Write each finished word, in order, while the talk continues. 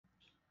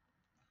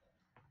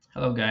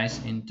Hello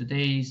guys, in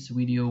today's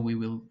video we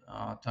will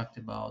talk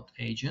about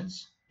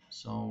agents.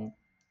 So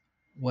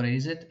what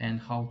is it and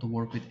how to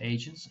work with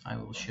agents I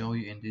will show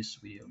you in this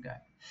video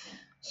guide.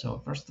 So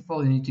first of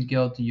all you need to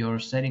go to your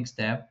settings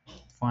tab,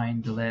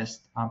 find the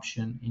last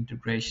option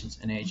integrations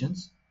and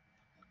agents,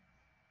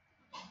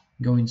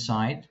 go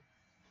inside.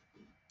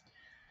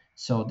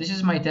 So this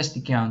is my test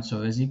account.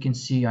 So as you can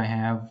see I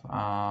have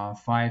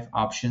 5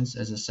 options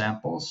as a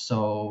sample.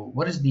 So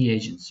what is the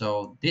agent?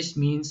 So this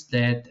means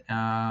that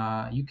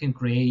you can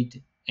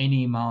create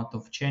any amount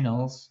of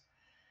channels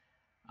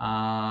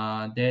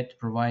that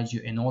provides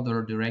you an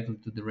order directly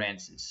to the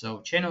RentSyst. So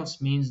channels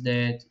means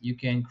that you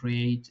can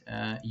create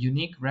a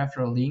unique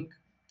referral link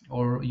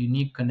or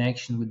unique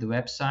connection with the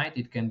website.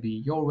 It can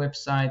be your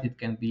website, it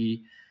can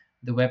be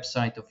the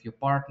website of your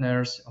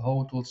partners,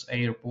 hotels,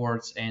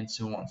 airports, and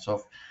so on.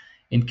 So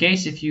in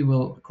case if you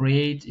will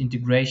create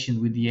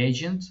integration with the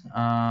agent,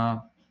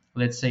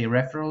 let's say a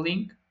referral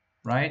link,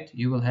 right?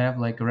 You will have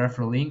like a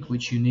referral link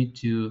which you need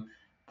to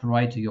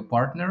provide to your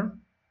partner,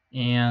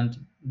 and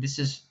this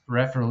is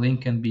referral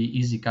link can be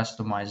easy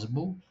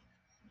customizable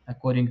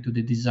according to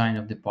the design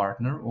of the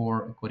partner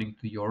or according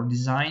to your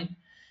design.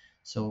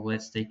 So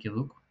let's take a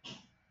look.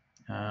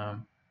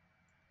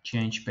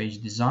 Change page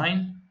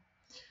design.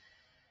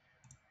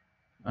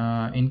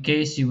 In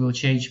case you will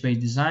change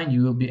page design,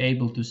 you will be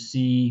able to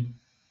see,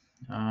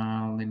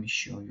 let me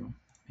show you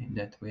in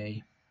that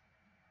way,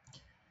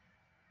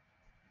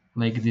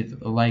 like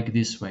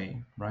this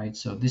way, right?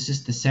 So this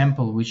is the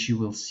sample which you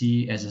will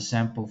see as a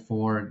sample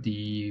for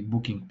the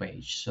booking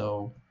page.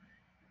 So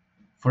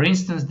for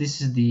instance,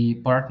 this is the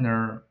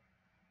partner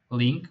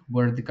link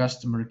where the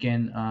customer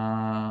can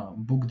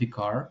book the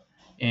car,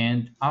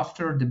 and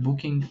after the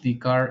booking the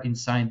car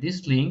inside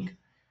this link,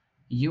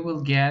 you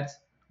will get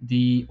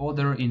the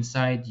order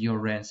inside your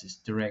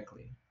RentSyst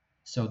directly.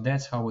 So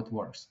that's how it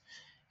works.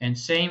 And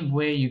same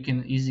way you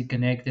can easily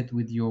connect it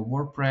with your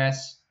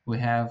WordPress. We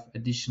have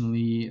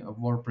additionally a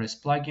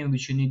WordPress plugin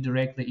which you need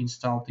directly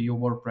installed to your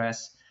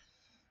WordPress,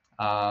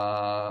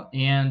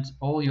 and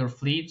all your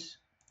fleet.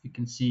 You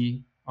can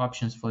see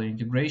options for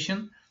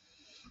integration,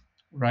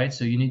 right?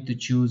 So you need to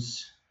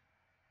choose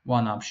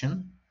one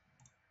option.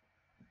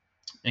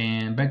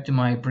 And back to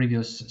my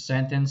previous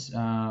sentence,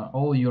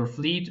 all your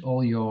fleet,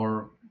 all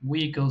your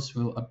vehicles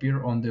will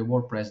appear on the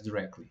WordPress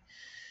directly.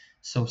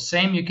 So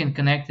same, you can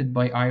connect it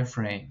by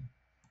iFrame.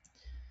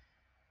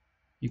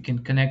 You can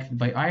connect it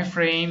by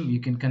iFrame, you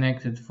can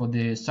connect it for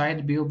the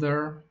site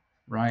builder,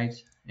 right?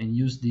 And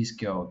use this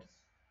code.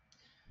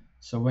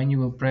 So when you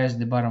will press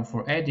the button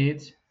for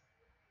edit,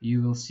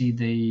 you will see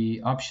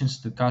the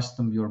options to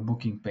custom your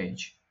booking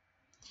page.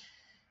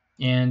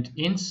 And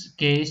in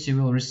case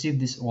you will receive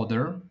this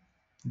order,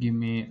 give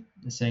me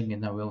a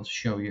second, I will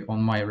show you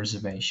on my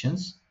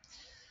reservations.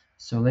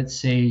 So let's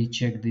say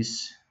check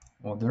this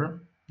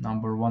order,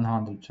 number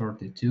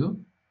 132,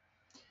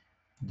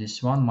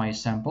 this one, my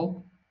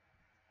sample.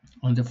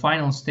 On the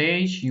final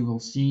stage, you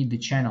will see the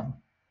channel.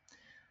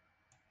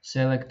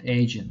 Select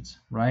agent,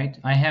 right?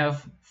 I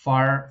have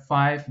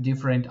 5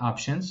 different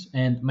options,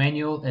 and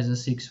manual as a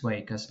 6-way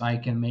because I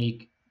can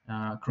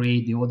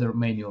create the order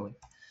manually.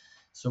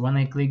 So when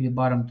I click the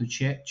button to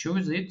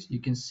choose it, you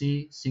can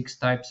see 6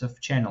 types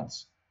of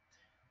channels.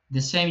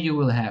 The same you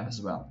will have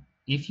as well.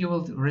 If you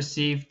will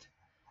receive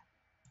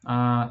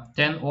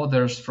 10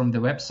 orders from the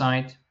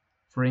website,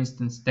 for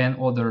instance, 10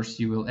 orders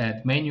you will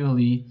add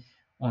manually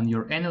on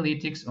your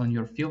analytics, on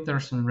your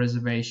filters and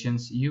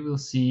reservations, you will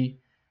see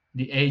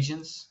the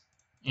agents,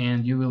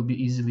 and you will be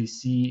easily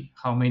see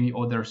how many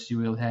orders you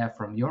will have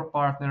from your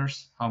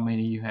partners, how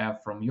many you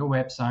have from your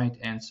website,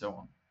 and so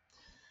on.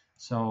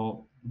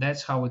 So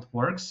that's how it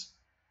works.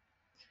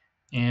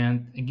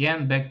 And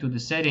again, back to the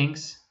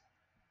settings.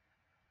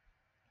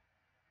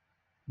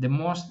 The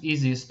most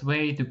easiest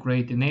way to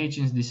create an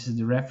agent, this is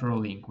the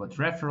referral link. What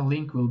referral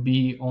link will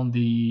be on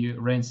the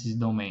RentSyst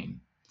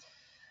domain.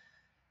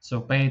 So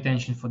pay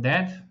attention for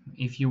that.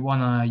 If you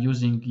wanna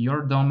using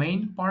your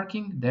domain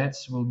parking, that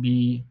will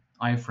be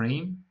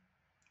iFrame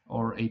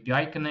or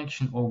API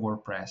connection or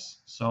WordPress.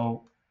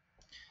 So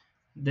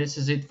this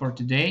is it for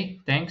today.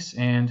 Thanks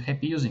and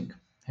happy using.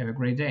 Have a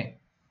great day.